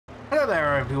Hello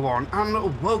there everyone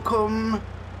and welcome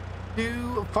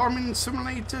to Farming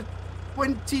Simulator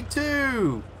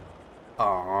 22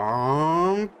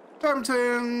 on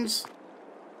Pembertons,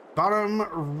 Ballam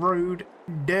Road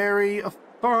Dairy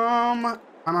Farm,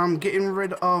 and I'm getting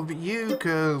rid of you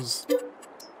because,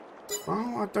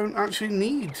 well, I don't actually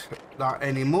need that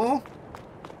anymore,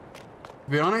 to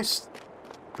be honest.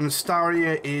 And the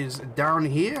Staria is down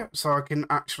here, so I can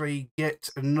actually get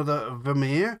another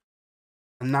Vermeer.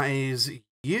 And that is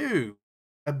you,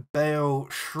 a bale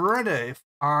shredder, if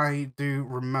I do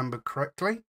remember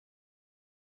correctly.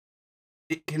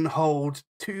 It can hold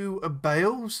 2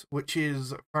 bales, which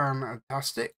is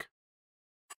fantastic.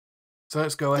 So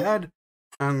let's go ahead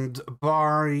and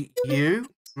buy you.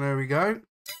 There we go.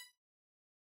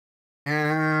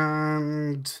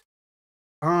 And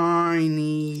I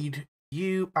need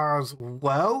you as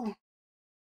well,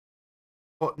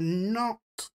 but not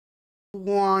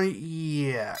quite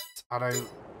yet, I don't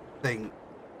think.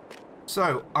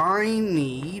 So I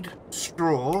need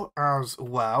straw as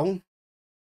well.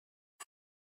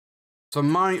 So I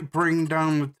might bring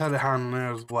down the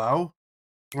telehandler as well.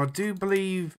 I do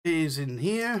believe it is in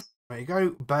here. There you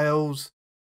go, bales.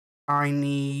 I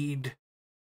need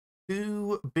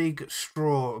 2 big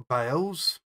straw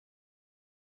bales.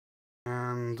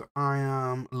 And I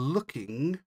am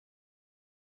looking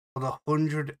for the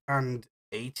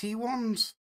 180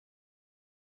 ones.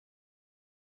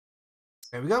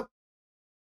 There we go.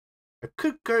 I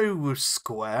could go with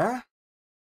square.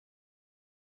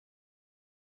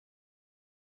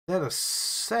 They're the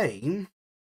same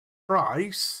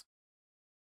price.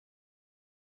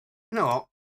 You know what?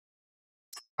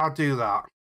 I'll do that.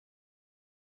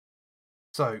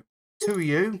 So, 2 of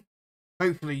you.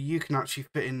 Hopefully you can actually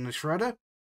fit in the shredder.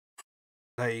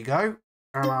 There you go.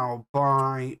 And I'll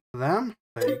buy them.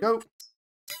 There you go.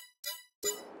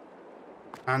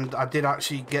 And I did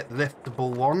actually get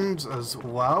liftable ones as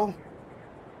well.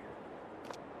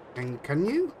 And can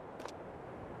you?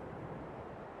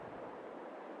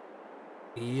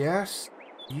 Yes,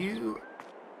 you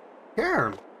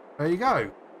can. There you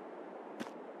go.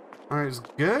 That is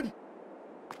good.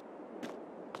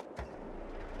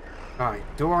 Right,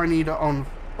 do I need to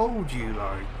unfold you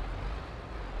though?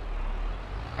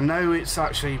 I know it's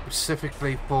actually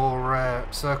specifically for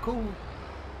circle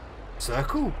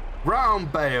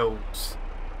round bales.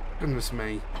 Goodness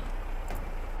me.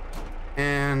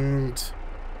 And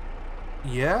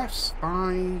yes,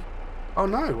 oh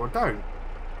no, I don't.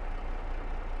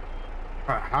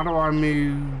 Right, how do I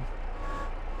move?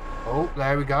 Oh,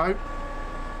 there we go.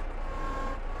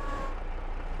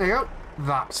 There you go.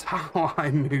 That's how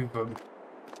I move them.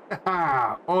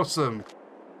 Awesome.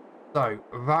 So,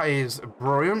 that is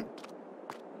brilliant.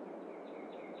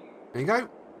 There you go.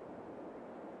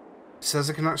 It says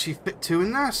I can actually fit 2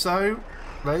 in there, so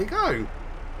there you go.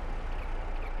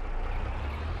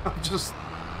 I've just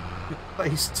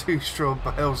placed 2 straw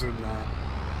bales in there.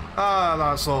 Ah,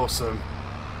 that's awesome.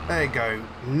 There you go.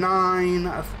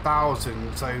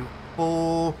 9,000, so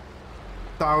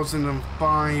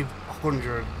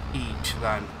 4,500 each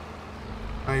then.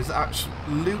 That is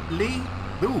absolutely...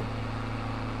 Ooh.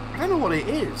 I don't know what it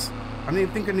is. I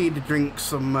think I need to drink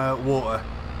some water.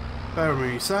 Bear with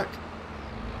me a sec.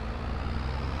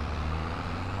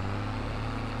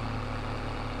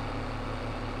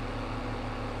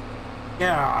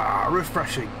 Yeah,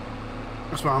 refreshing.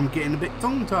 That's why I'm getting a bit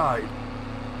tongue-tied.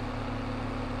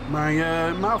 My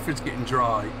mouth is getting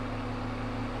dry.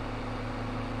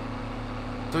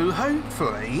 So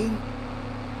hopefully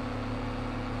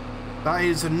that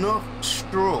is enough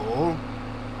straw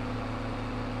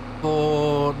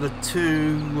for the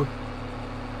 2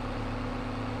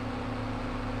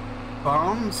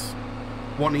 farms.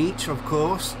 1 each, of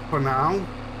course, for now.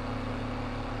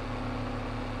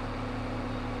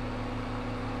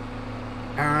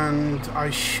 And I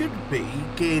should be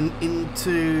getting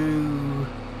into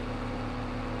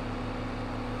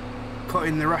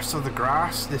cutting the rest of the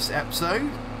grass this episode.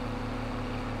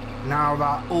 Now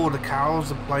that all the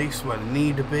cows are placed where they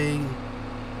need to be.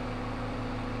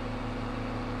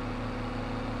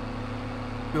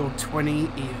 Field 20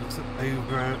 is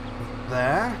over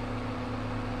there.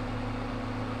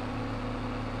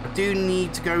 I do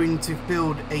need to go into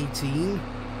field 18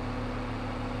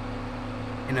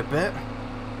 in a bit.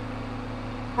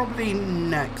 Probably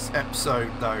next episode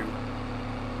though.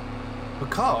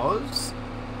 Because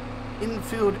in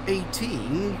field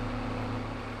 18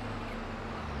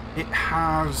 it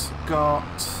has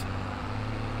got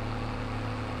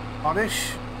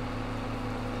oddish.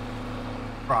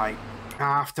 Right, I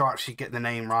have to actually get the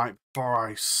name right before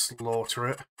I slaughter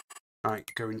it.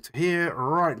 Right, go into here,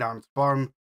 right down to the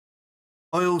bottom.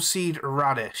 oilseed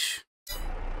radish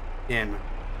in.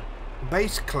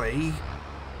 Basically,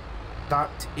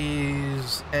 that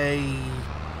is a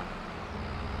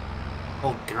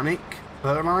organic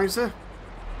fertilizer.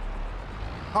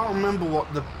 Can't remember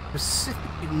what the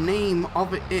specific name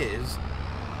of it is,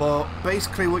 but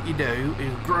basically what you do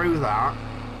is grow that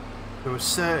to a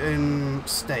certain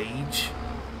stage,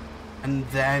 and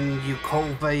then you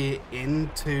cultivate it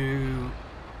into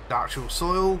the actual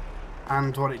soil,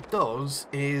 and what it does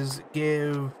is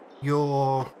give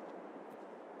your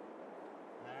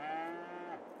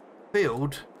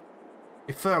field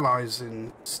a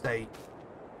fertilizing state.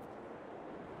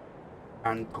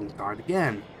 And tongue tied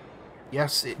again.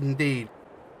 Yes, indeed.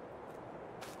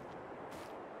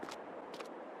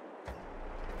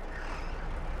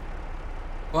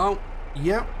 Well,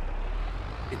 yep.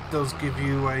 It does give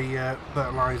you a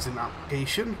fertilizing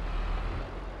application.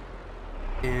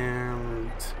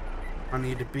 And I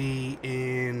need to be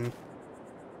in...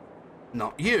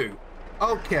 Not you.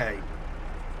 Okay.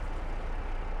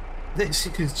 This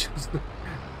is just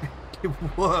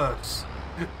worse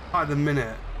by the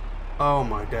minute. Oh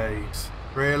my days.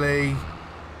 Really?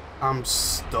 I'm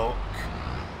stuck.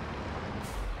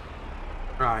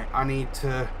 Right, I need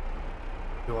to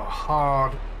do a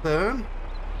hard turn.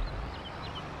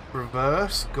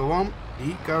 Reverse. Go on.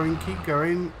 Keep going, keep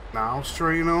going. Now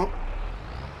straighten up.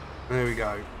 There we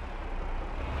go.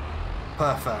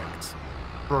 Perfect.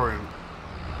 Brilliant.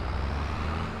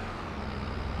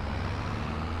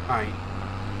 Right.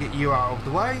 Get you out of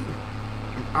the way.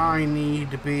 And I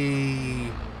need to be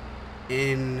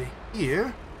in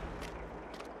here.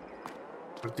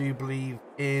 I do believe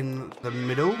in the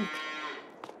middle.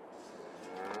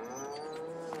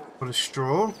 For the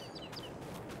straw.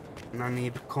 And I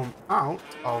need to come out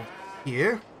of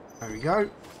here. There we go.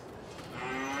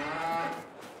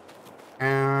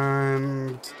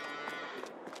 And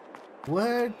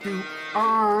where do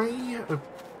I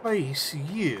place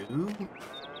you?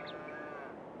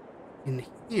 In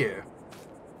here.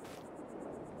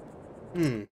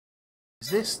 Is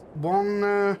this one?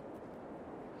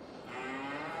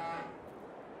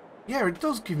 Yeah, it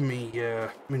does give me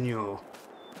manure.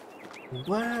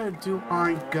 Where do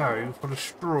I go for the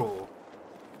straw?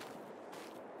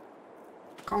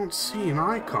 Can't see an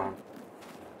icon.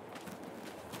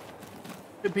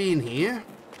 Could it be in here?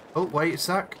 Oh, wait a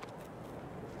sec.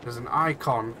 There's an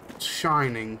icon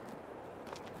shining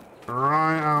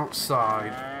right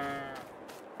outside.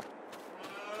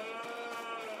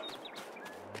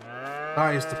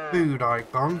 That is the food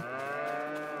icon.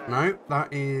 No,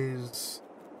 that is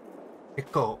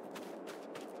pick up,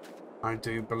 I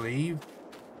do believe.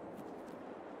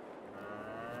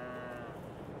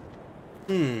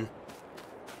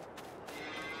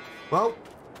 Well,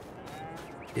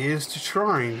 here's to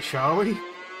trying, shall we?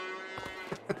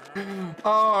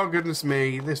 Oh, goodness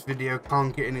me. This video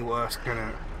can't get any worse, can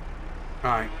it?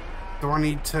 Right. Do I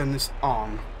need to turn this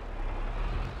on?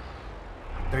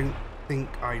 Don't think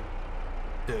I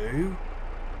do.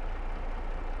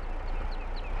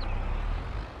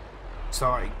 So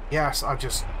I guess I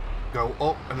just go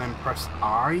up and then press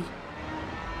I.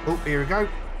 Oh, here we go.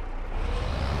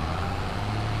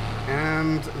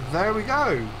 And there we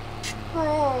go.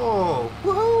 Straw!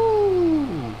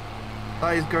 Woohoo!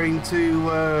 That is going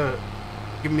to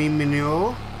give me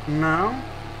manure now,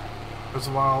 as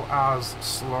well as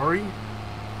slurry.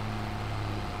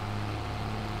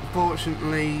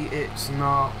 Unfortunately, it's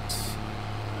not.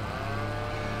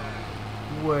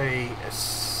 Wait a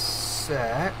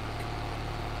sec.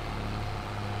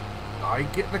 I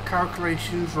get the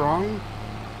calculations wrong.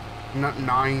 And that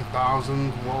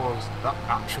 9,000 was the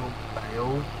actual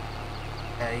bale,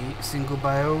 a single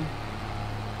bale.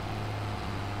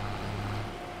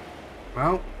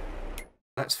 Well,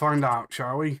 let's find out,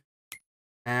 shall we?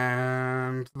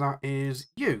 And that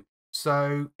is you.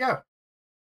 So, yeah.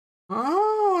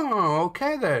 Oh,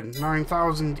 okay then.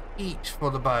 9,000 each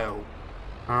for the bale.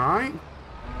 Alright.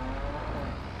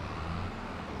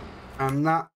 And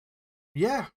that,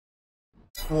 yeah.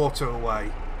 Quarter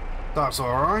away. That's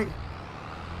alright.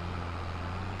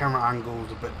 Camera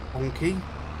angle's a bit funky.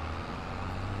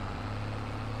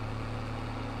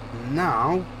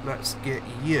 Now, let's get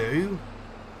you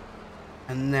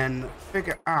and then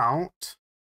figure out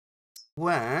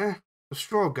where the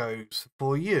straw goes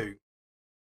for you.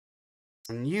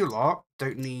 And you lot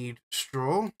don't need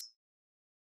straw.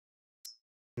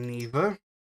 Neither.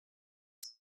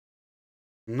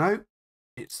 Nope.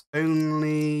 It's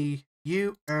only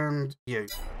you and you.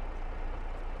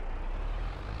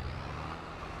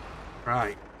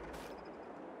 Right.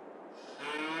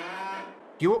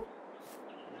 You up.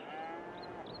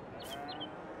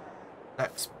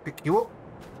 let's pick you up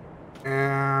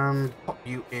and pop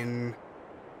you in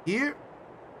here.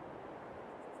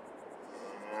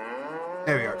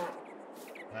 There we go.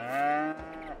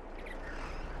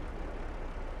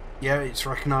 Yeah, it's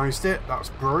recognised it. That's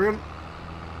brilliant.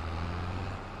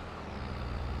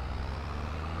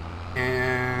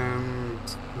 And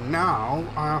now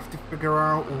I have to figure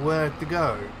out where to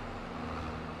go.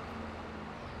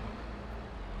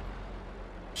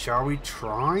 Shall we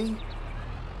try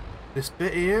this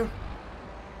bit here?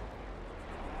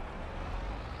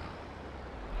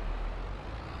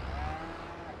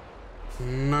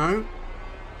 No.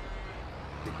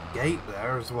 The gate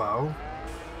there as well.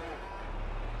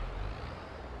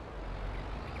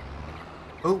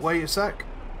 Oh, wait a sec.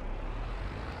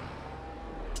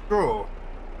 Straw.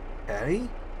 Okay.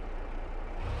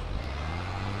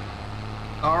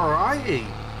 Alrighty.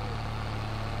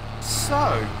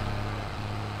 So.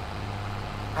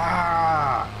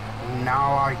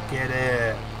 Now I get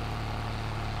it.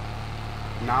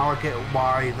 Now I get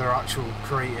why their actual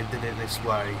creator did it this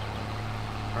way.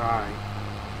 Right.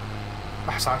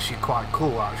 That's actually quite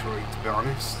cool, actually, to be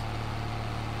honest.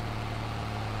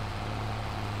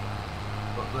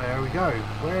 But there we go.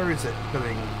 Where is it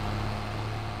filling?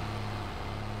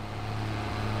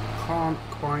 Can't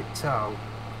quite tell.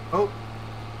 Oh,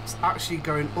 it's actually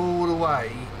going all the way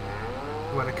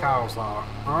to where the cows are.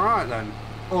 Alright then.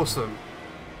 Awesome.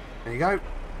 There you go.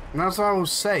 And as I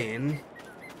was saying,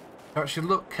 you actually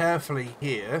look carefully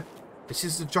here. This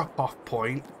is the drop-off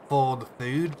point for the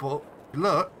food, but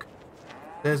look,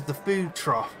 there's the food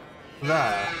trough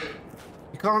there.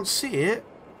 You can't see it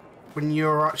when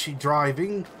you're actually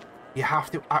driving. You have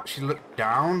to actually look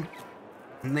down,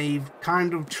 and they've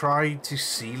kind of tried to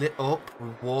seal it up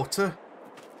with water,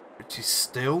 which is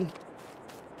still.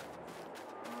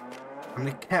 And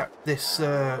they kept this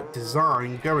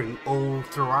design going all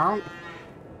throughout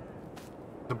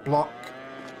the block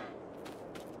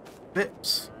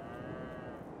bits.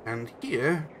 And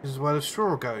here is where the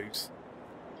straw goes.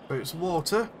 So it's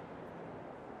water.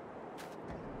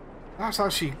 That's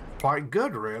actually quite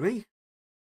good, really.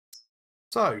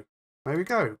 So, there we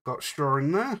go. Got straw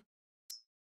in there.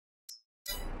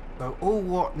 So all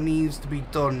what needs to be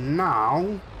done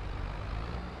now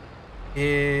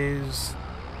is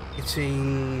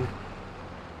getting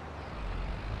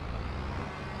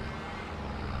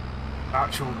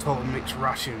actual total mixed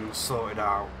rations sorted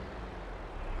out.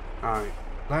 Alright,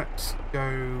 let's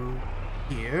go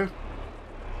here.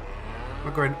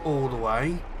 We're going all the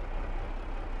way.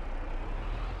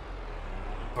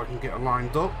 If I can get it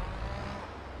lined up.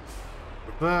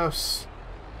 Reverse.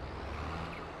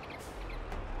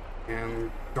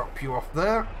 And drop you off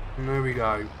there. And there we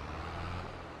go.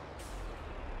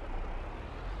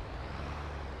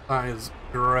 That is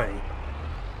great.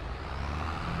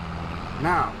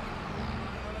 Now,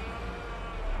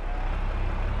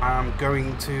 I'm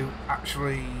going to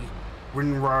actually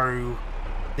windrow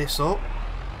this up.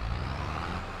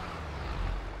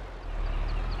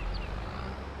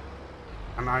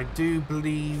 And I do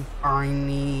believe I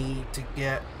need to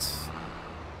get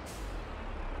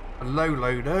a low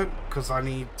loader because I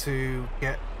need to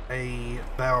get a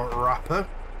bell wrapper.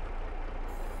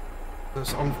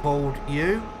 Let's unfold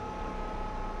you.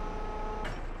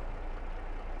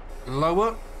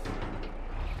 Lower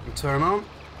and turn on.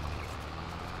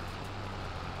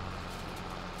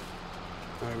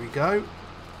 There we go.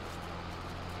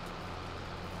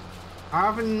 I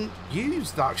haven't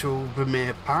used the actual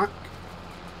Vermeer Pack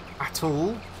at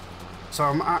all, so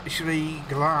I'm actually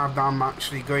glad I'm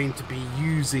actually going to be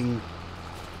using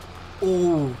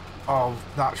all of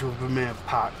the actual Vermeer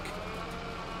Pack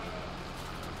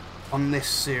on this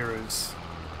series.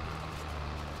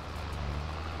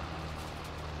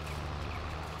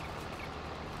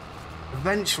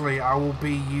 Eventually I will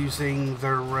be using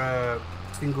their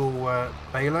single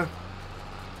baler,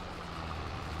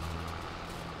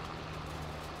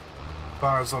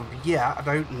 but as of yet I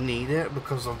don't need it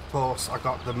because of course I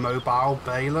got the mobile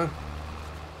baler,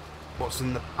 what's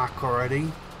in the pack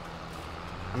already,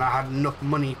 and I had enough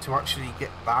money to actually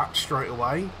get that straight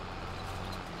away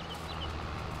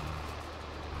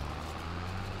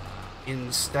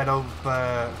instead of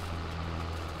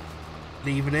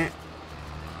leaving it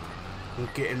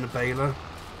and getting the baler.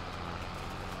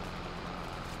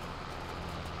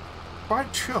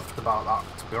 Quite chuffed about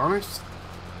that, to be honest.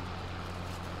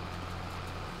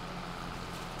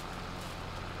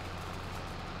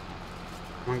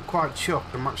 I'm quite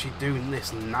chuffed I'm actually doing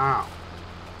this now.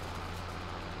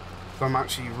 So I'm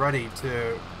actually ready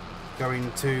to go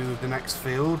into the next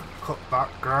field, cut that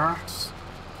grass.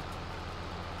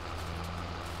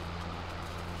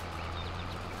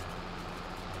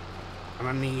 And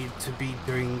I need to be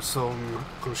doing some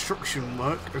construction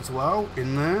work as well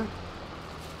in there.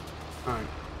 Alright,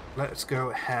 let's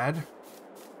go ahead.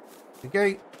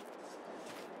 Okay.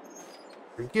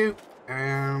 Thank you.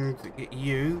 And get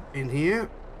you in here.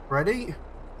 Ready?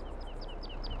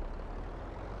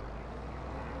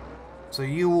 So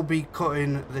you will be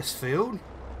cutting this field.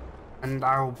 And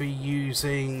I'll be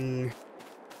using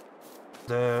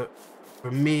the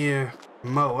Vermeer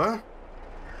mower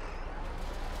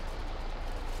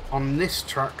on this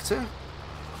tractor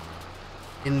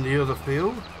in the other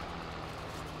field.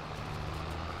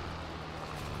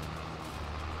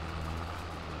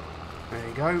 There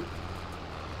you go.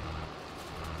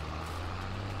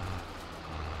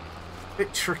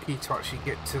 Bit tricky to actually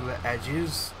get to the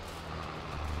edges.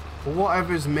 But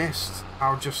whatever's missed,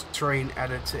 I'll just try and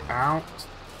edit it out.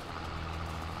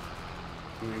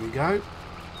 And there we go.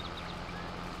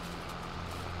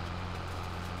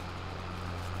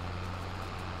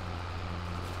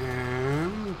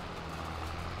 And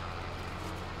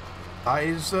that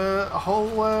is a whole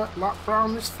lap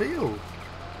around this field.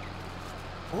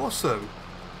 Awesome.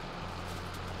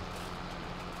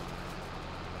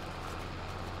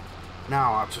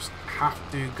 Now I just have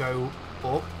to go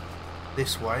up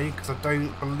this way because I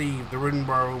don't believe the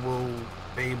windrower will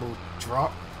be able to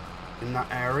drop in that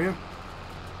area.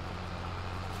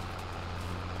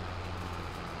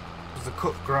 Because the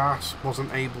cut grass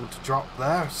wasn't able to drop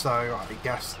there, so I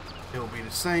guess it'll be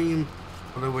the same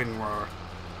for the windrower.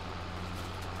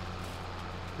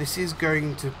 This is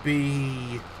going to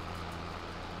be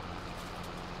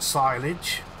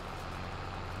silage.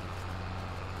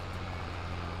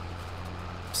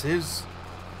 This is.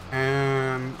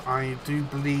 And I do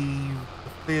believe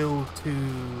the field to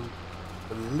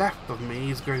the left of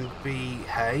me is going to be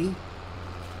hay.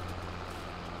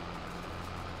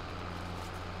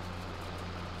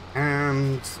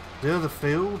 And the other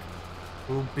field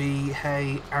will be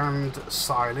hay and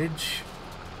silage.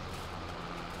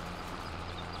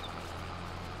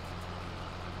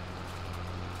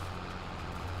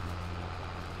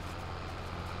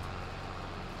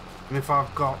 And if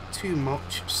I've got too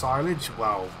much silage,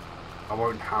 well, I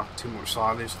won't have too much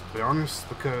silage, to be honest,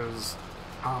 because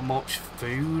how much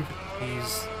food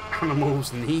these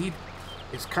animals need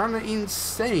is kind of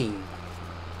insane.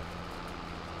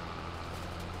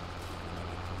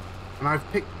 And I've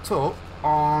picked up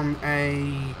on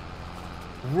a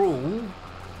rule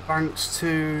thanks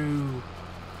to,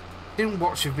 didn't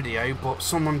watch the video, but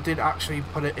someone did actually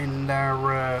put it in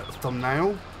their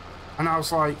thumbnail, and I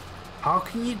was like, how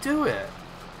can you do it?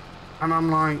 And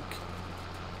I'm like,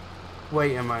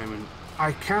 wait a moment,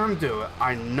 I can do it,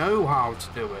 I know how to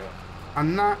do it,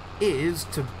 and that is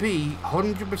to be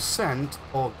 100%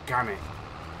 organic.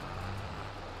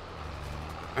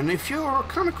 And if you're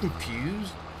kind of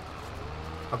confused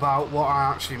about what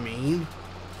I actually mean,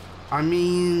 I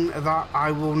mean that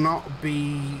I will not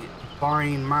be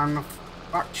buying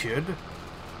manufactured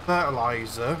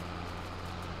fertilizer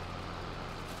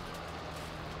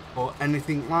or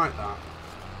anything like that.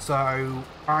 So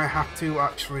I have to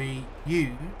actually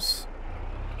use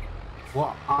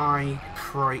what I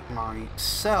create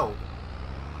myself.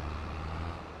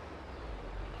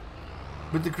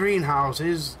 With the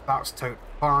greenhouses, that's totally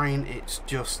fine. It's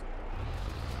just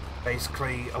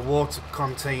basically a water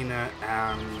container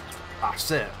and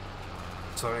that's it.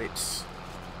 So it's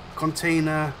a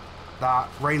container that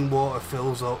rainwater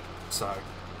fills up. So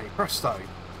hey presto.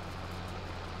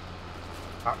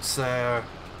 That's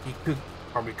you could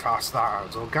probably class that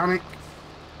as organic.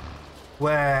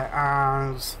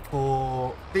 Whereas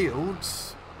for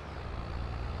fields,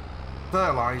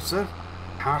 fertilizer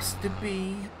has to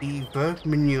be either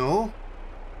manure,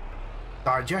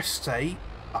 digestate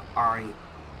that I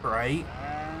create,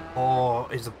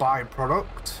 or is a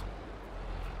byproduct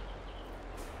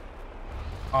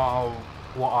of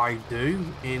what I do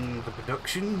in the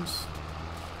productions,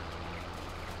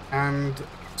 and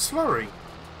slurry.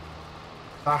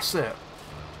 That's it.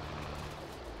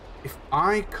 If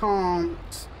I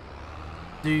can't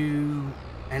do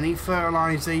any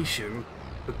fertilization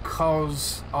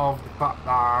because of the fact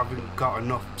that I haven't got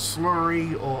enough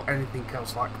slurry or anything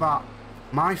else like that,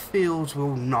 my fields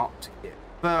will not get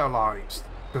fertilized,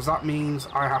 because that means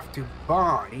I have to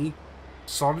buy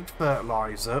solid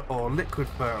fertilizer or liquid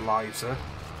fertilizer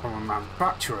from a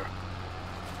manufacturer,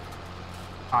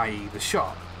 i.e. the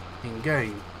shop in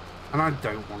game. And I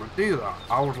don't want to do that.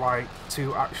 I would like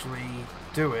to actually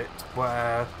do it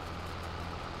where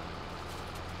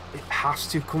it has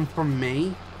to come from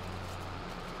me.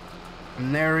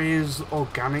 And there is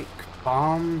organic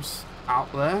farms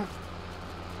out there.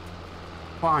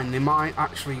 Fine, they might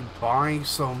actually buy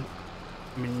some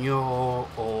manure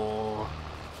or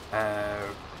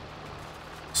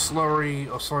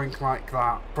slurry or something like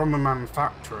that from a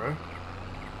manufacturer,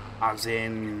 as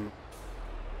in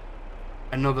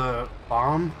another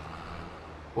farm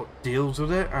what deals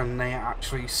with it, and they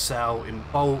actually sell in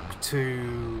bulk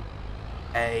to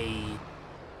a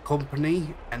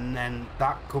company, and then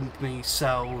that company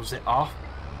sells it off.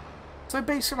 So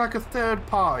basically like a third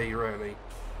party, really.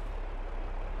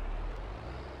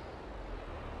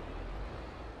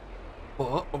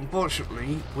 But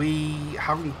unfortunately, we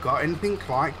haven't got anything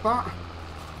like that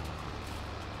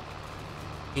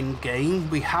in game.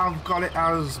 We have got it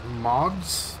as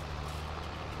mods,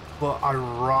 but I'd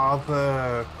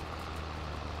rather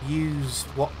use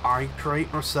what I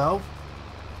create myself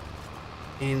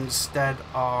instead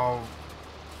of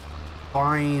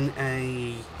buying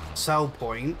a sell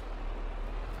point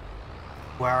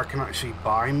where I can actually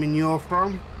buy manure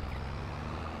from.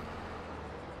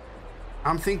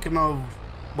 I'm thinking of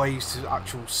ways to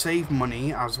actually save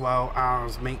money as well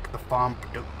as make the farm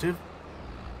productive.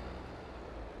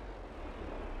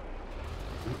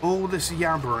 And all this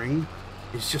yabbering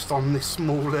is just on this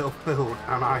small little field,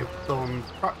 and I've done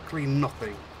practically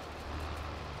nothing.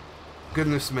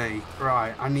 Goodness me.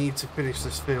 Right, I need to finish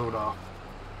this field off.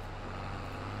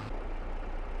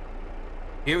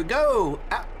 Here we go,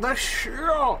 at the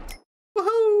shop.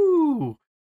 Woohoo!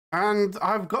 And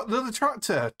I've got the other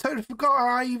tractor. Totally forgot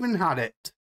I even had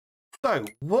it. So,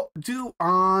 what do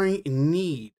I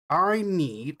need? I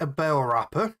need a bale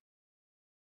wrapper.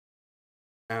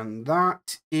 And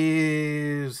that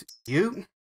is you.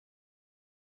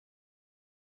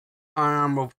 I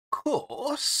am, of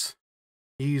course,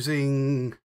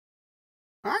 using...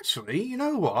 Actually, you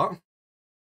know what?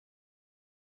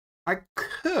 I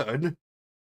could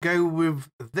go with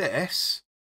this,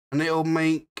 and it'll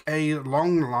make a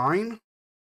long line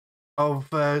of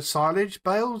silage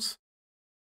bales.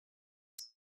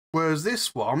 Whereas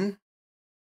this one,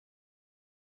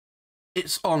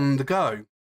 it's on the go.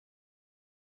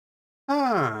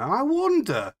 I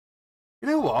wonder. You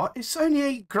know what? It's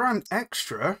only £8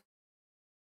 extra.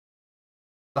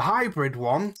 The hybrid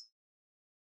one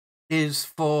is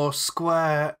for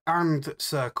square and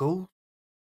circle.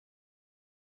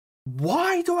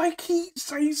 Why do I keep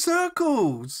saying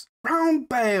circles? Round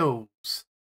bales.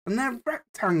 And they're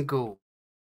rectangle.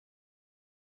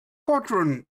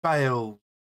 Quadrant bales.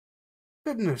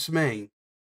 Goodness me.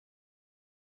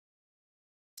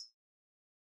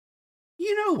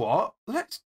 You know what?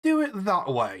 Let's do it that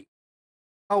way.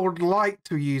 I would like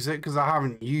to use it because I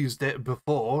haven't used it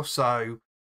before. So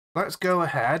let's go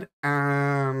ahead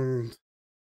and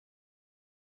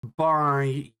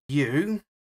buy you.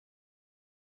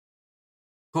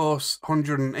 Of course,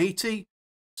 180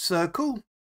 circle.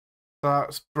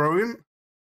 That's brilliant.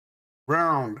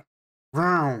 Round,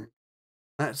 round.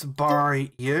 Let's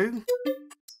buy you.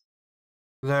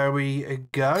 There we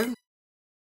go.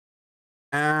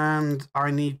 And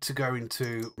I need to go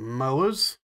into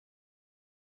mowers.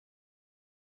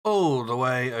 All the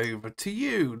way over to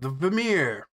you, the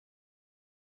Vermeer.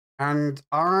 And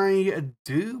I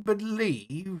do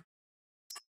believe...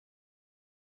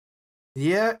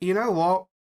 Yeah, you know what?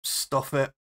 Stuff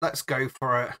it. Let's go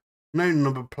for it. No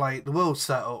number plate. The wheel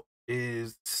setup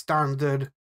is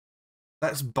standard.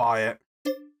 Let's buy it.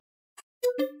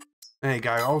 There you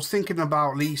go. I was thinking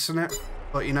about leasing it,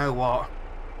 but you know what?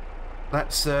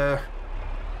 Let's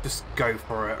just go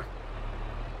for it.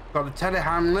 Got the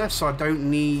telehandler, so I don't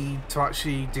need to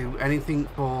actually do anything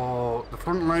for the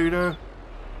front loader.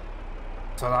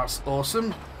 So that's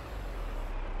awesome.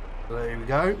 So there we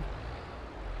go.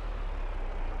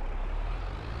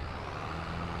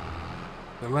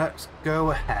 So let's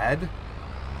go ahead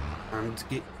and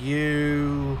get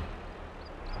you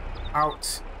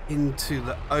out into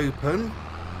the open.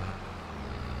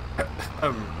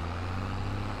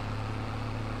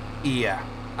 Yeah,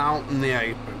 out in the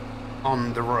open,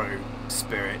 on the road,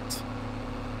 spirit.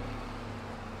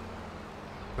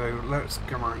 So let's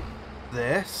go like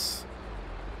this.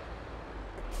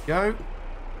 Go.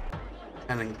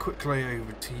 And then quickly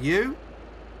over to you.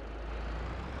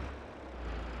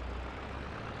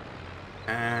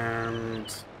 And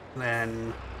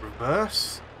then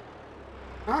reverse.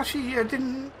 Actually, I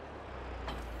didn't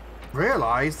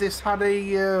realise this had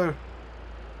a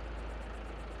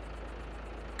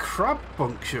crab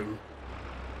function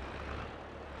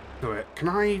to it. Can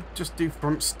I just do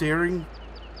front steering?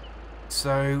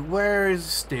 So where is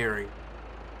steering?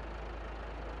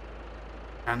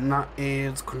 And that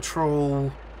is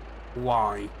Control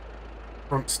Y.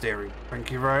 Front steering.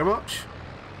 Thank you very much.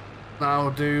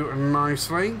 That'll do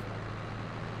nicely.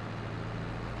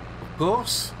 Of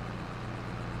course.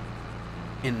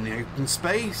 in the open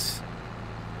space.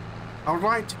 I would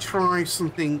like to try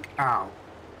something out,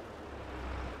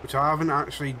 which I haven't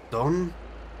actually done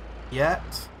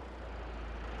yet.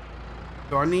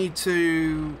 So I need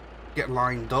to get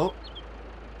lined up.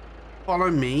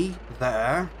 Follow me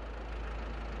there.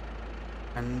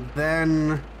 And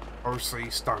then obviously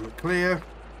stand clear.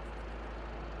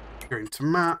 Go into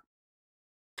map.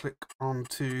 Click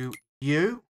onto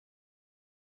you.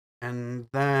 And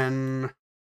then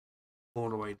all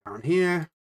the way down here.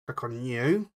 Click on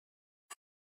you.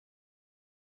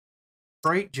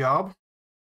 Great job.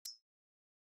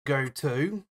 Go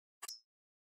to.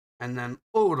 And then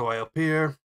all the way up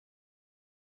here.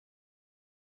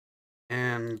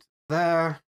 And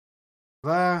there.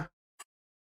 There.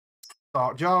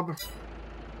 Start job.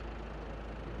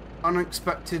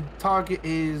 Unexpected target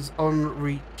is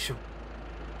unreachable.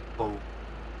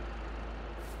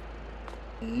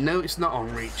 No, it's not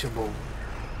unreachable.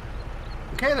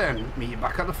 Okay then, meet you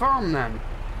back at the farm then.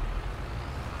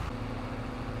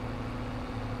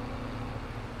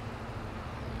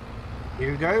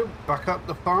 Here we go, back up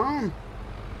the farm.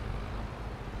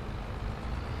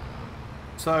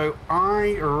 So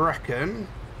I reckon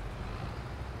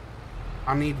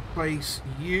I need to place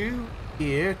you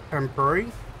here,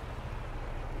 temporary.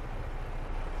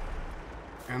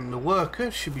 And the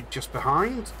worker should be just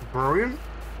behind. Brilliant.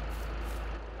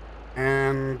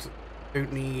 And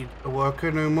don't need a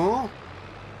worker no more.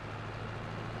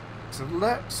 So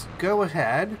let's go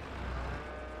ahead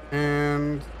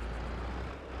and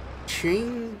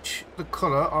change the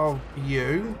colour of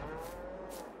you.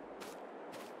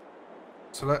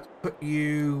 So let's put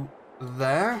you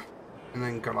there and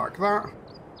then go like that.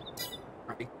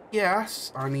 I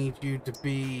guess I need you to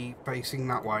be facing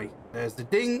that way. There's the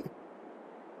ding.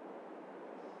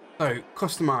 So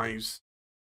customize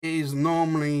is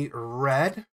normally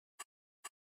red.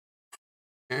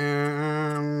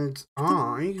 And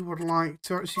I would like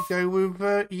to actually go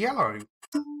with yellow.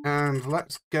 And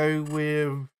let's go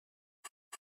with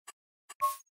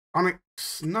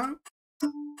Onyx. No,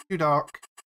 too dark.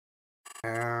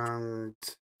 And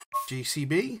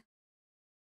JCB.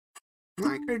 Can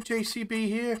I go JCB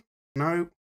here? No.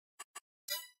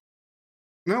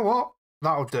 You know what?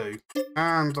 That'll do.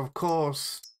 And of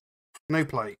course, no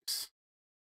plates.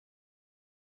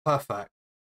 Perfect.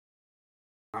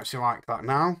 I actually like that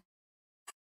now.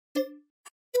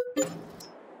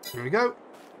 Here we go.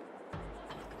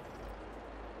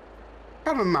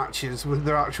 Kind of matches with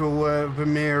their actual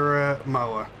Vermeer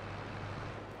mower.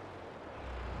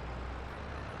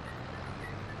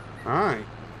 Alright.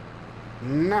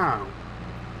 Now,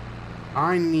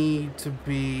 I need to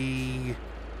be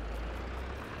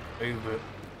over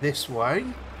this way.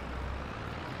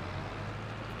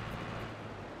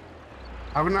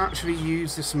 I haven't actually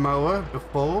used this mower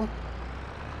before.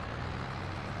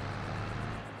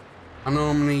 I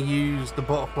normally use the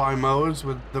butterfly mowers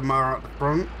with the mower at the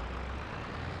front.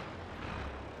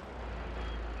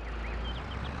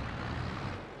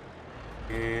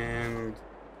 And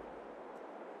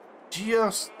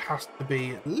just has to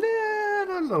be a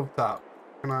little of that.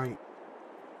 Can I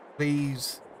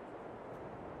please?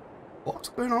 What's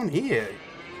going on here?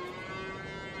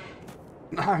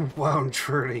 I've well and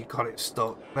truly got it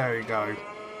stuck. There we go.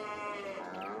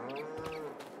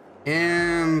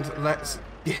 And let's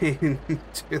get into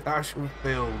the actual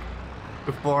field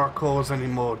before I cause any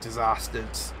more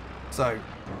disasters. So,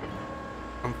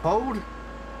 unfold.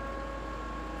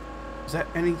 Is there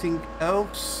anything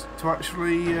else to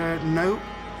actually note?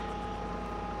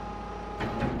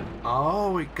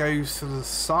 Oh, it goes to the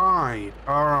side.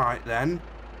 Alright then.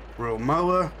 Real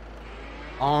mower.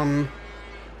 On.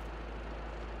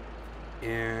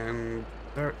 And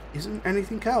there isn't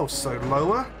anything else. So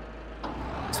lower.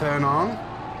 Turn on.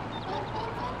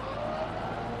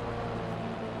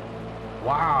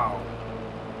 Wow.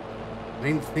 I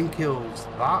didn't think it was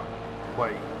that.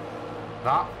 Wait.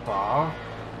 That far.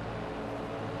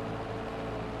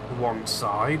 One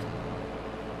side.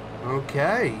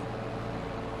 Okay.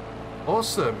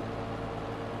 Awesome.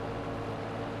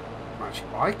 I'm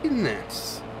actually liking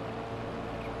this.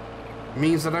 It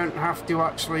means I don't have to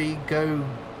actually go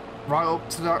right up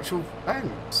to the actual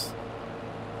fence.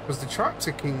 Because the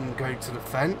tractor can go to the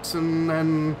fence and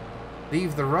then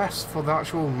leave the rest for the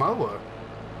actual mower.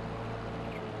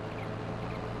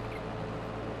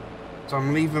 So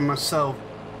I'm leaving myself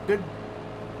good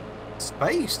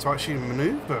space to actually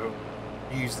maneuver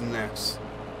using this.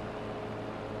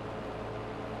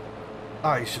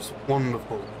 That is just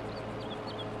wonderful.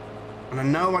 And I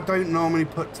know I don't normally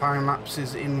put time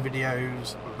lapses in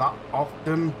videos that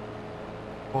often,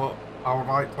 but I would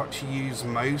like to actually use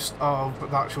most of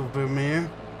the actual Vermeer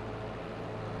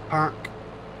Pack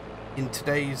in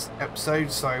today's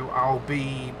episode, so I'll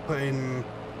be putting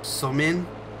some in.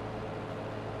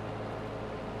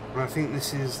 And I think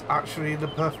this is actually the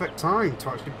perfect time to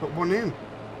actually put one in,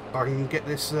 so I can get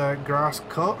this grass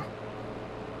cut.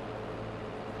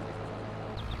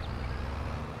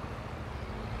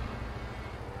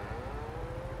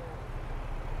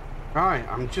 Right,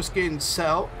 I'm just getting set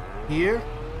up here.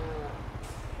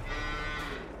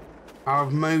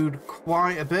 I've mowed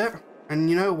quite a bit, and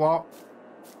you know what?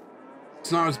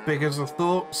 It's not as big as I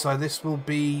thought, so this will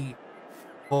be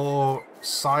for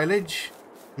silage.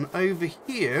 And over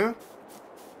here,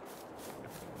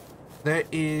 there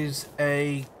is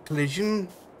a collision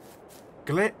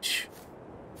glitch.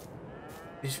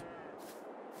 If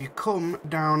you come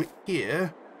down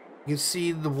here, you can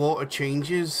see the water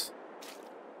changes.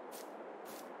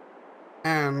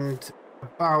 And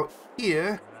about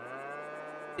here,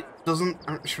 it doesn't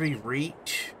actually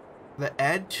reach the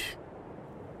edge.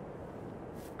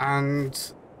 And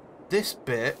this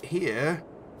bit here,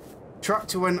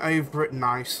 tractor went over it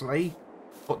nicely,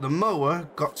 but the mower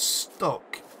got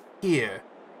stuck here.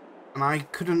 And I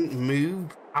couldn't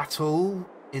move at all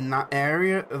in that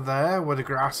area there where the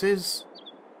grass is.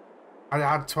 I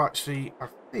had to actually, I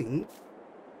think,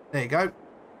 there you go.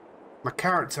 My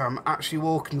character, I'm actually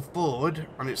walking forward,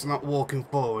 and it's not walking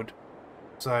forward.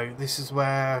 So this is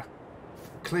where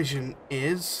collision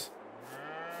is.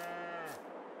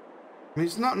 And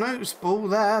it's not noticeable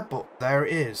there, but there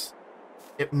it is.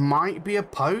 It might be a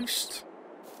post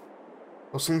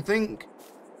or something,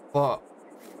 but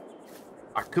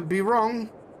I could be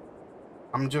wrong.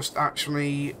 I'm just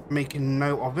actually making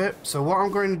note of it. So what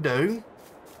I'm going to do,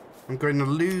 I'm going to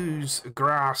lose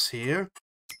grass here,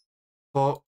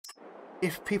 but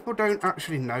if people don't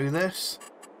actually know this,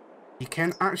 you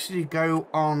can actually go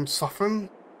on soften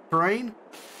terrain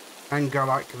and go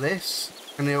like this,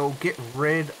 and it'll get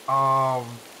rid of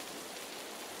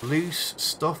loose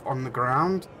stuff on the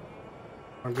ground.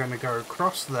 I'm going to go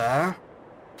across there,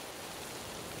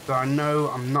 so I know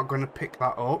I'm not going to pick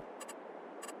that up.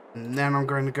 And then I'm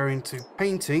going to go into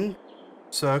painting,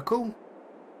 circle,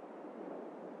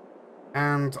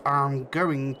 and I'm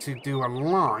going to do a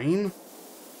line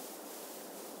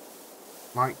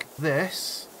like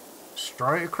this,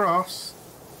 straight across,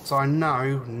 so I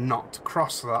know not to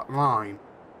cross that line.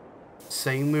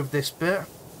 Same with this bit.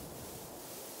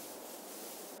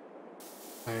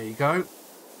 There you go.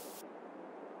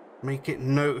 Make it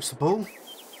noticeable.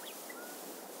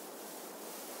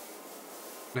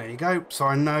 There you go, so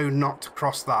I know not to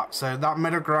cross that. So that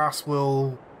meadow grass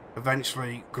will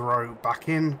eventually grow back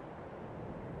in,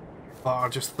 but I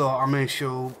just thought I may as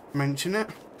well mention it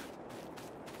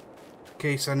in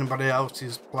case anybody else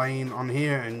is playing on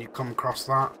here and you come across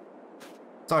that.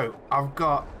 So I've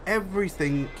got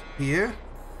everything here.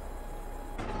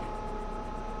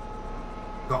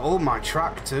 Got all my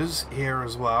tractors here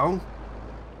as well.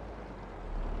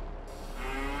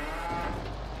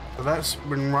 So let's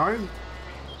run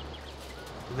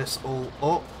this all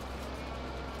up.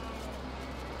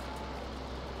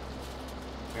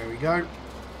 There we go.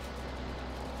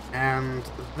 And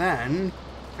then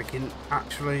I can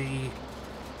actually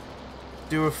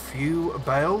do a few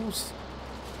bales.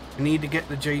 I need to get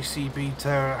the JCB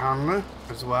terra handler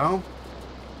as well,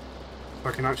 so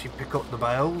I can actually pick up the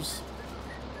bales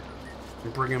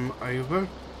and bring them over.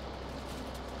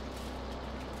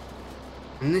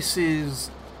 And this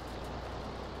is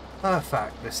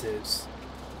perfect. This is,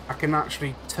 I can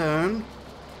actually turn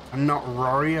and not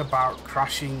worry about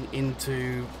crashing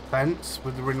into fence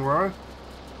with the windrower,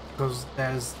 because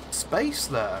there's space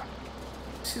there.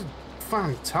 This is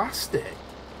fantastic.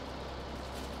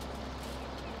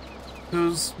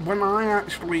 Because when I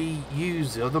actually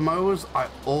use the other mowers, I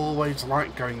always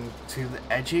like going to the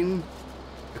edging,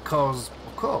 because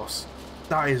of course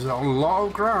that is a lot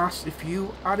of grass if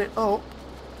you add it up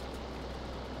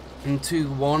into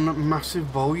one massive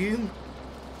volume.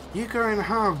 You're going to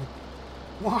have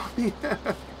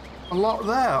a lot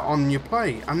there on your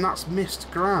plate, and that's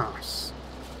missed grass.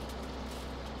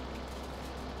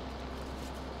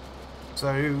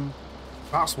 So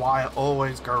that's why I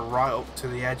always go right up to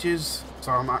the edges,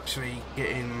 so I'm actually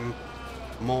getting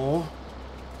more.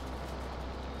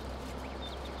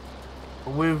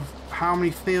 With how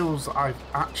many fields I've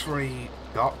actually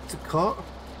got to cut,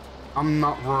 I'm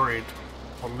not worried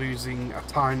for losing a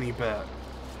tiny bit.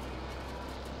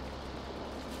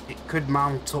 It could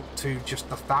mount up to just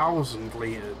 1,000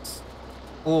 litres,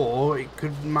 or it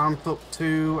could mount up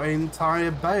to an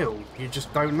entire bale. You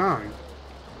just don't know.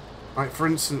 Like for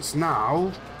instance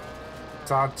now,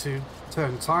 decide to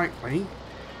turn tightly,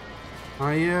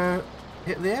 I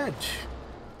hit the edge.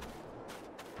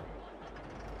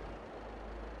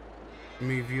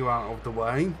 Move you out of the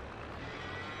way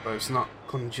so it's not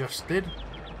congested.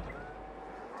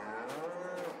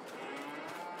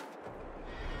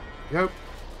 Yep.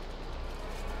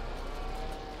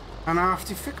 And I have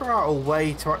to figure out a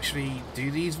way to actually do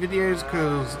these videos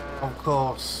because, of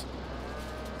course,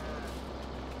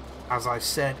 as I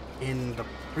said in the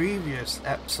previous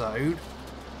episode,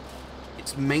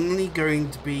 it's mainly going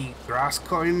to be grass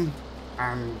cutting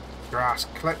and grass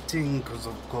collecting because,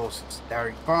 of course, it's a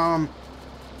dairy farm.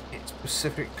 It's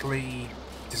specifically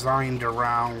designed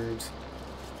around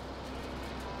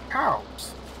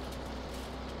cows.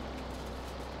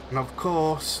 And of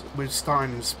course, with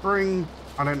starting in spring,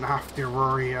 I don't have to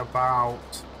worry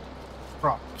about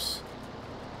crops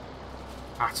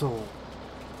at all.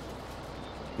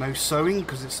 No sowing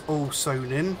because it's all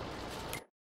sown in.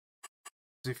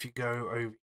 If you go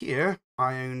over here,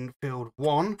 I own field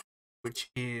 1, which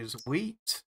is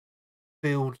wheat.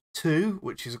 Field 2,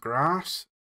 which is grass.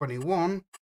 21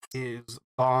 is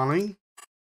barley.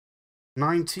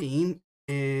 19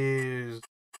 is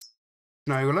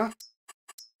canola.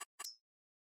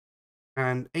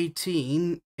 And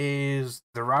 18 is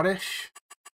the radish.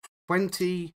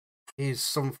 20 is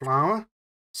sunflower.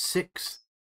 6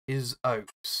 is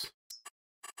oats.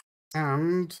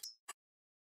 And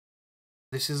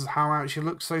this is how it actually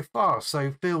looks so far.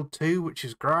 So field 2, which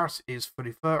is grass, is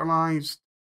fully fertilized.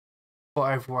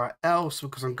 But everywhere else,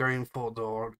 because I'm going for the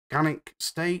organic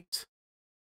state,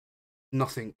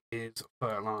 nothing is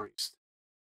fertilized.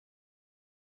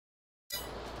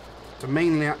 So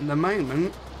mainly at the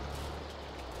moment,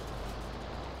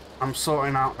 I'm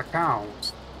sorting out the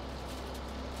cows.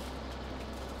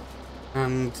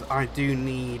 And I do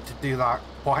need to do that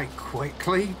quite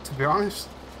quickly, to be honest,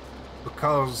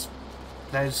 because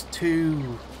there's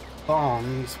 2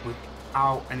 barns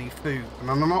without any food, and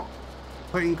I'm not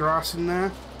putting grass in there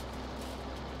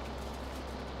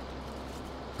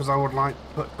because I would like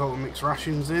to put total mixed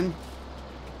rations in.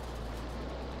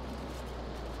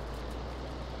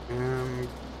 And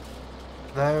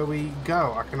there we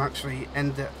go. I can actually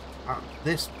end it at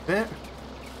this bit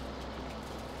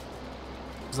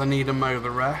because I need to mow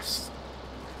the rest.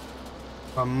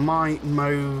 I might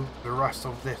mow the rest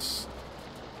of this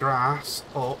grass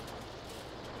up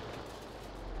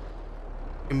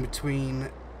in between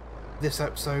this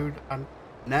episode and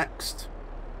next.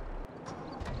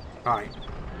 Right,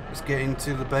 let's get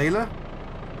into the baler.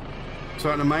 So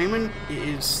at the moment it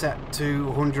is set to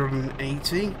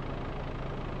 180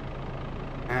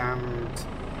 and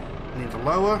I need to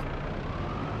lower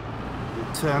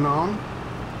and turn on.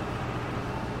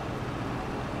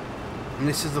 And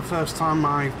this is the first time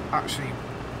I've actually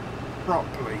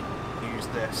properly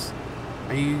used this.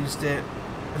 I used it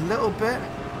a little bit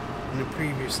in the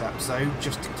previous episode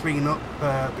just to clean up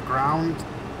the ground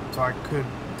so I could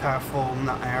terraform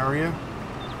that area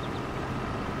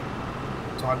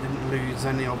so I didn't lose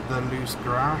any of the loose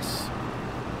grass.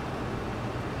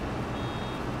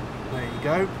 There you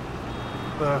go.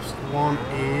 First one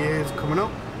is coming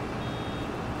up.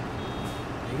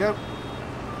 There you go.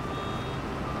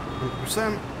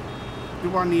 100%.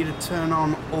 Do I need to turn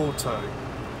on auto?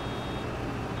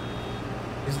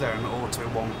 Is there an auto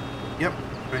one? Yep.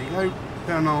 There you go.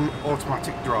 Turn on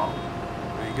automatic drop.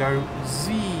 There you go.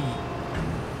 Z.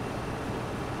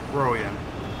 Brilliant.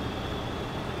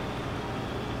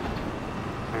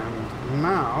 And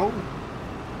now,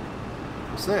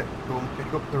 that's it. Go and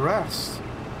pick up the rest.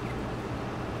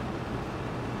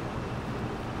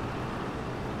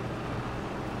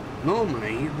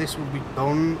 Normally, this would be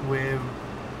done with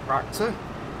tractor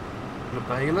and a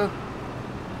baler.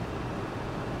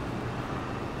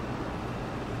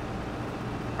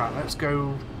 Right, let's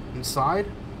go inside.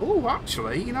 Oh,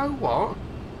 actually, you know what?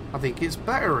 I think it's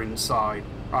better inside.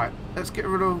 Right, let's get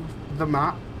rid of the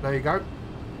map. There you go.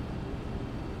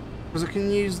 Because I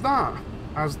can use that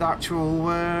as the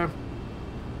actual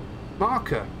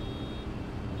marker.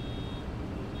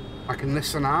 I can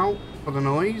listen out for the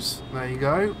noise. There you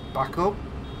go. Back up.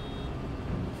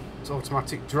 It's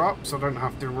automatic drop, so I don't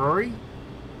have to worry.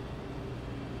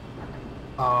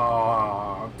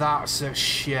 Oh, that's a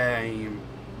shame.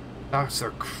 That's a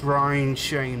crying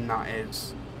shame, that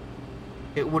is.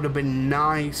 It would have been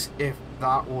nice if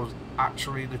that was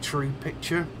actually the true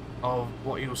picture of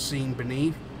what you're seeing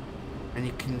beneath. And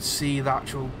you can see the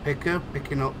actual picker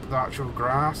picking up the actual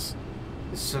grass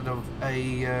instead of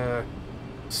a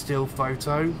still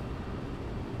photo.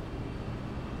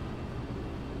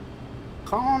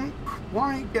 Can't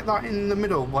quite get that in the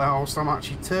middle whilst I'm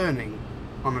actually turning.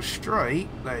 on a straight.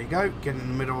 There you go. Get in the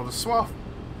middle of the swath.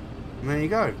 And there you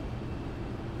go.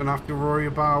 Don't have to worry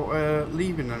about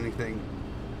leaving anything.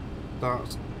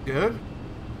 That's good.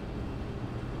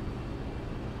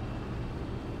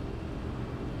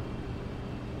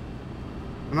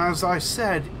 And as I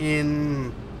said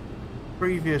in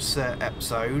previous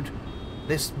episode,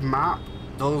 this map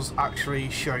does actually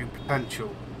show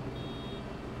potential.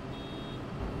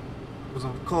 Because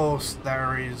of course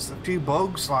there is a few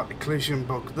bugs, like the collision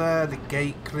bug there, the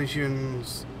gate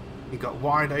collisions, you've got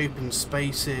wide open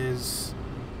spaces,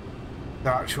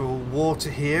 the actual water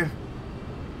here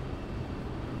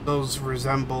does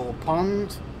resemble a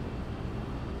pond,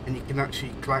 and you can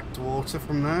actually collect water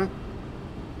from there.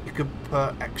 You could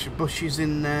put extra bushes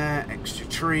in there, extra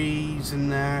trees in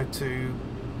there to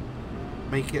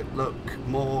make it look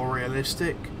more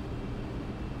realistic.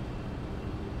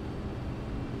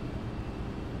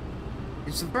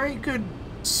 It's a very good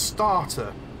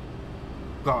starter,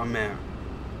 gotta admit.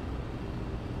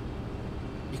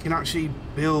 You can actually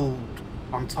build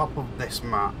on top of this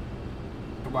map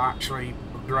to actually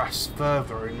progress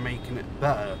further in making it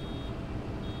better,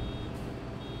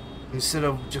 instead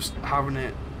of just having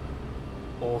it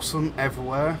awesome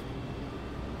everywhere.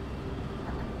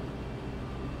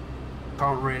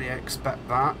 Can't really expect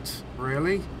that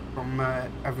really from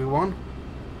everyone.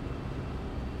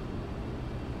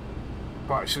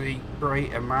 To actually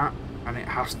create a map and it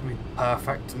has to be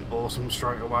perfect and awesome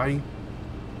straight away.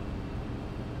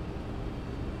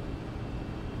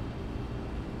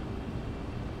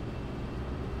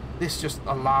 This just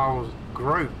allows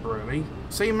growth, really.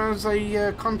 Same as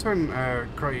a content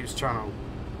creators channel.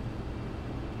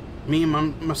 Me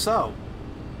and myself.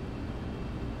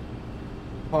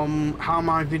 From how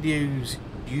my videos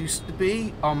used to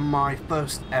be on my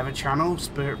first ever channel,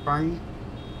 Spirit Bang,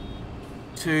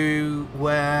 to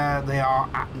where they are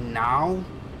at now,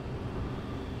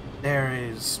 there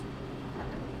is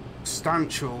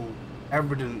substantial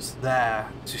evidence there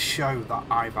to show that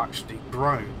I've actually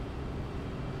grown.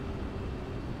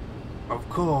 Of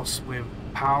course, with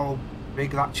how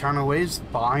big that channel is,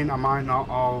 fine, I might not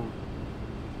have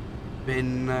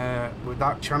been with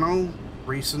that channel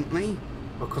recently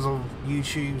because of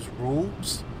YouTube's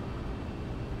rules.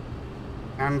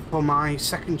 And for my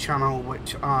second channel,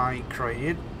 which I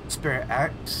created, Spirit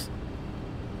X,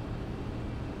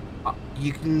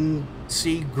 you can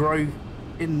see growth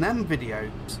in them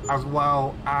videos, as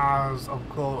well as, of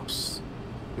course,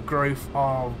 the growth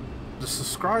of the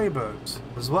subscribers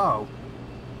as well,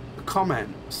 the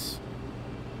comments.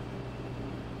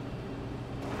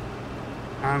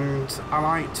 And I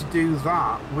like to do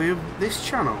that with this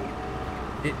channel.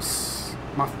 It's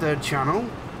my third channel.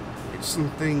 It's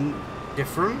something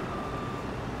different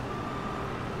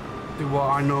to what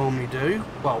I normally do.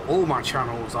 Well, all my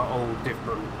channels are all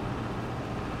different.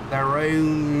 Their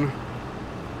own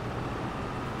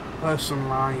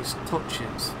personalised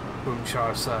touches, whom shall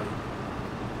I say.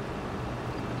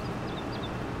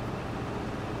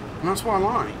 And that's what I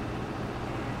like.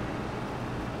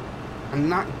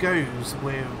 And that goes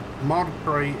with mod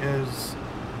creators,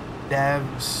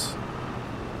 devs,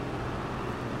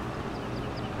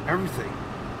 everything.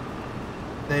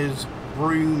 There's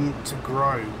room to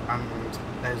grow, and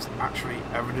there's actually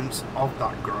evidence of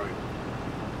that growth.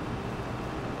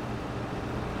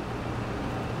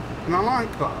 And I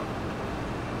like that.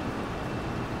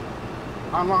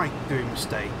 I like doing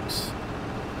mistakes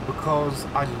because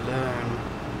I learn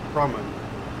from them.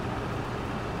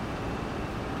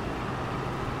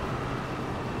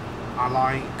 I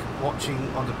like watching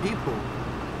other people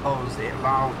because it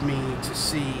allowed me to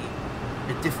see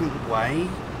a different way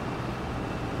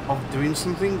of doing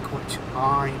something which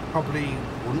I probably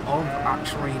wouldn't have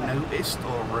actually noticed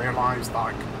or realised that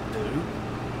I could do.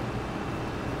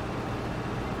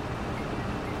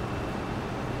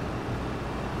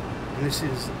 And this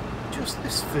is just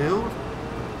this field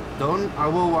done. I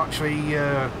will actually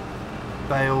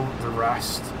bale the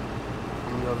rest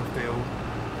on the other field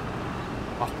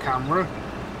off camera.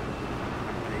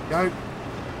 There you go.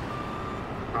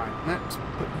 Right, let's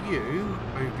put you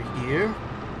over here.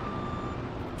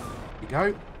 There you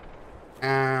go.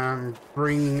 And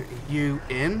bring you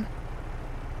in.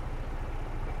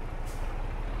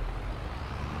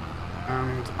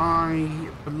 And I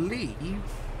believe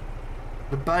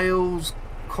the bales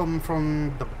come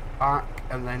from the back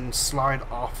and then slide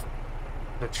off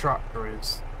the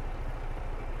tractors.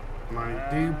 And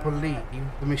I do believe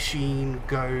the machine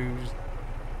goes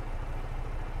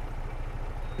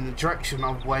in the direction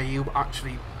of where you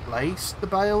actually place the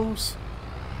bales.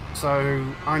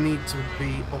 So I need to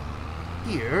be up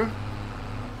here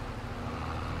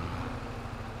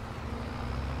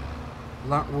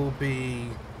that will be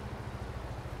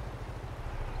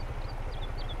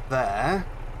there.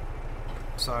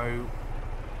 So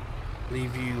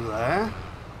leave you there.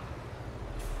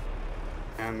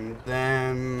 And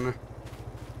then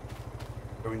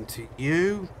go into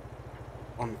you,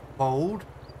 unfold.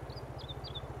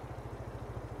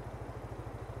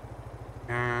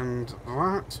 And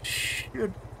that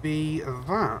should be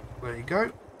that. There you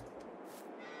go.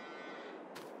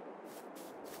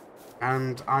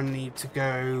 And I need to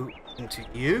go into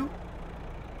you.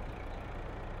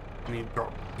 I need to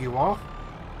drop you off.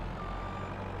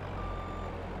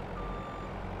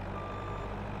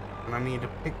 And I need to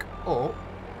pick up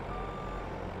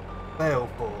bale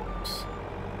forks.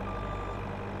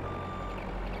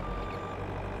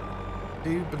 I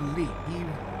do believe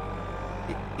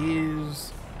it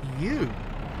is you.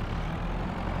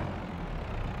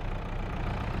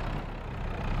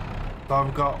 So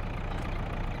I've got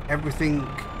everything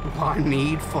I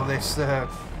need for this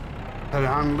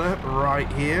telehandler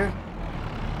right here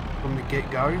from the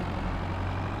get-go.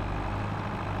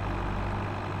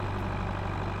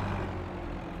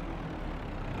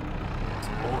 It's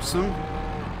awesome.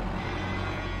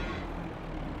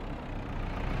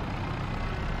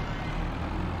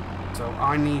 So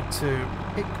I need to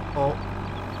pick up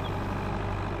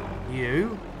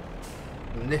you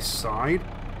on this side.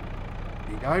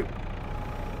 There you go.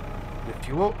 Lift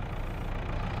you up.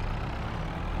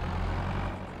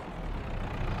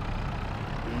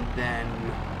 And then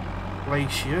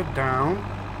place you down.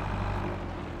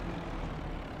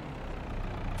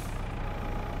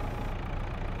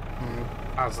 And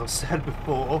as I said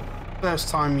before, first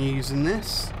time using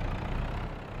this.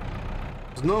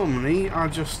 Normally I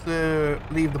just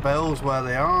leave the bales where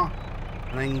they are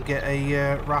and then get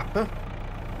a wrapper.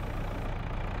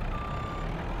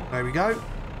 There we go.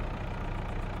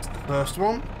 It's the first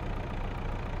one.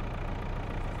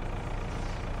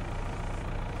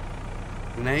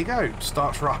 And there you go.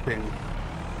 Starts wrapping.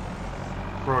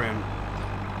 Brilliant.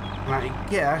 And I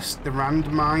guess the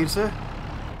randomizer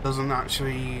doesn't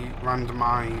actually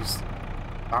randomize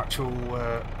actual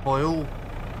oil,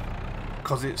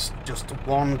 because it's just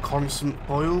one constant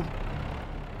foil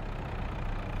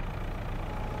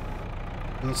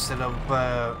instead of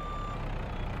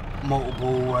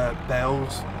multiple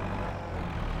bales,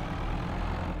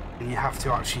 and you have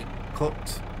to actually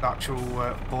cut the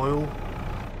actual foil.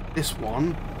 This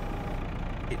one,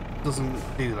 it doesn't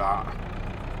do that.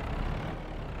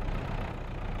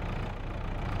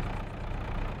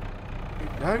 There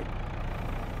we go.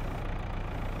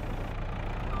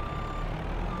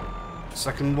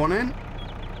 Second one in.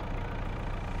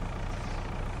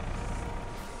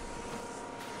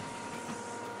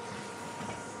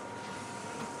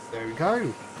 There we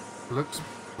go. Looks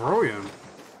brilliant.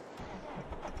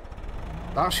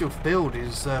 The actual field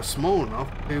is small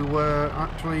enough to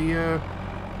actually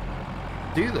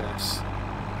do this.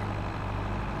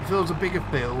 If it was a bigger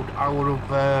field, I would have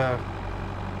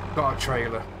got a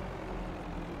trailer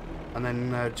and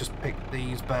then just pick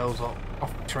these bales up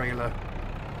off the trailer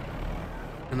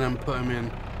and then put them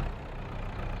in.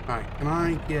 Right, can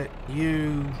I get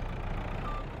you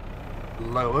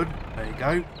lowered? There you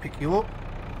go, pick you up.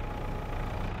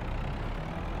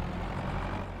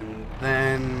 And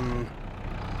then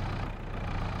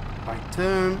I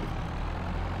turn.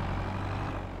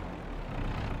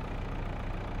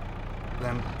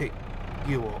 Then pick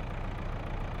you up.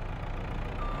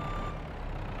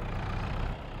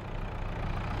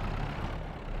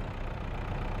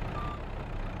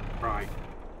 Right.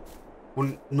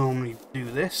 Wouldn't normally do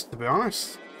this, to be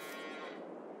honest.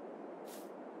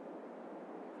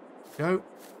 Go.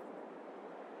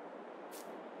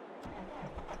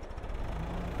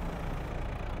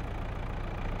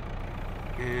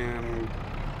 And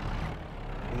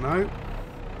no.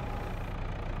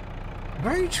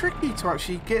 Very tricky to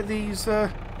actually get these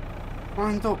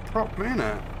lined up properly, isn't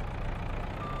it?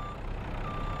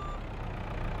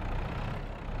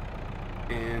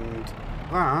 And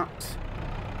that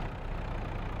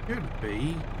should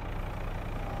be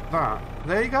that.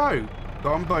 There you go.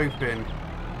 Got them both in.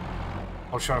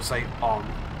 Or shall I say on?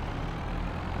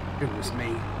 Goodness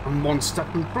me. I'm one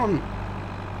step in front.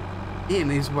 In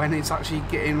is when it's actually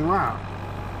getting wrapped.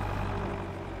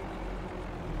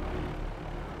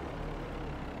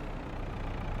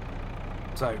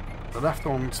 So, the left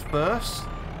one's first.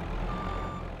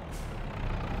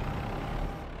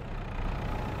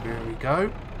 There we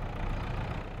go.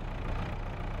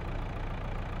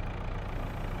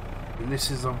 And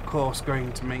this is, of course,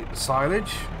 going to make the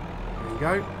silage. There we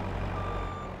go.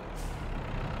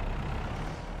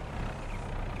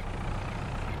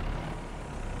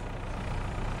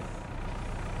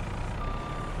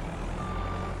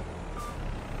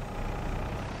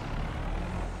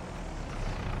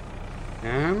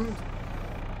 And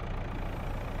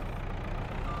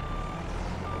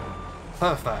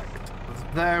perfect.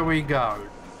 There we go.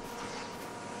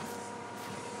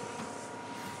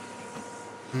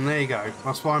 And there you go.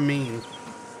 That's what I mean.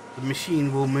 The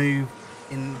machine will move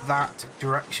in that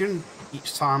direction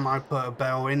each time I put a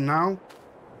bale in now.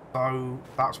 So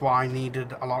that's why I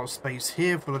needed a lot of space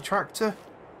here for the tractor,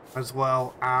 as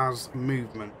well as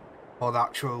movement for the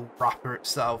actual wrapper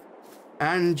itself.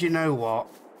 And you know what?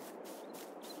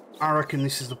 I reckon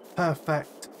this is the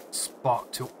perfect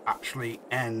spot to actually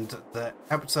end the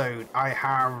episode. I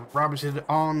have rabbited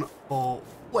on for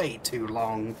way too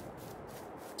long.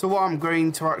 So what I'm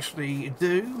going to actually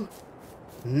do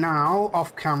now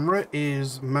off camera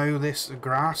is mow this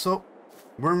grass up,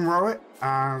 row it,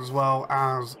 as well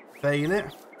as bale it.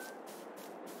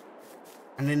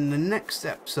 And in the next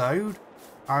episode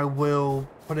I will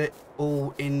put it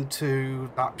all into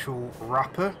the actual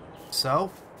wrapper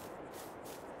itself,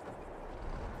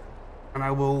 and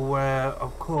I will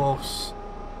of course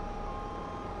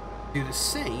do the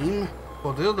same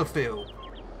for the other field.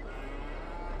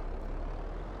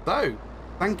 So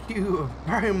thank you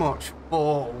very much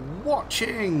for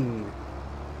watching.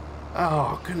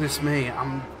 Oh goodness me,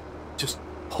 I'm just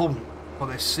pumped for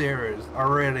this series. I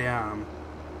really am,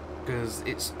 because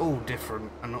it's all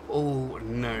different and all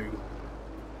new.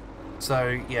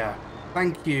 So yeah,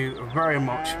 thank you very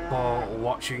much for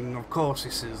watching. Of course,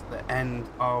 this is the end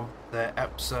of the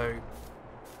episode.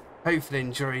 Hopefully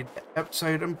enjoyed the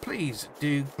episode, and please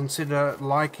do consider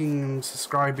liking and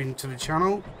subscribing to the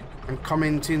channel and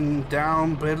commenting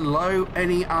down below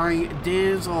any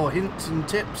ideas or hints and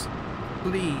tips.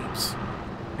 Please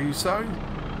do so.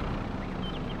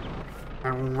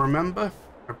 And remember,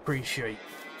 appreciate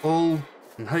all,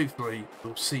 and hopefully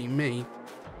you'll see me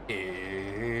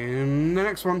in the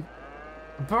next one.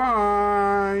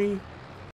 Bye.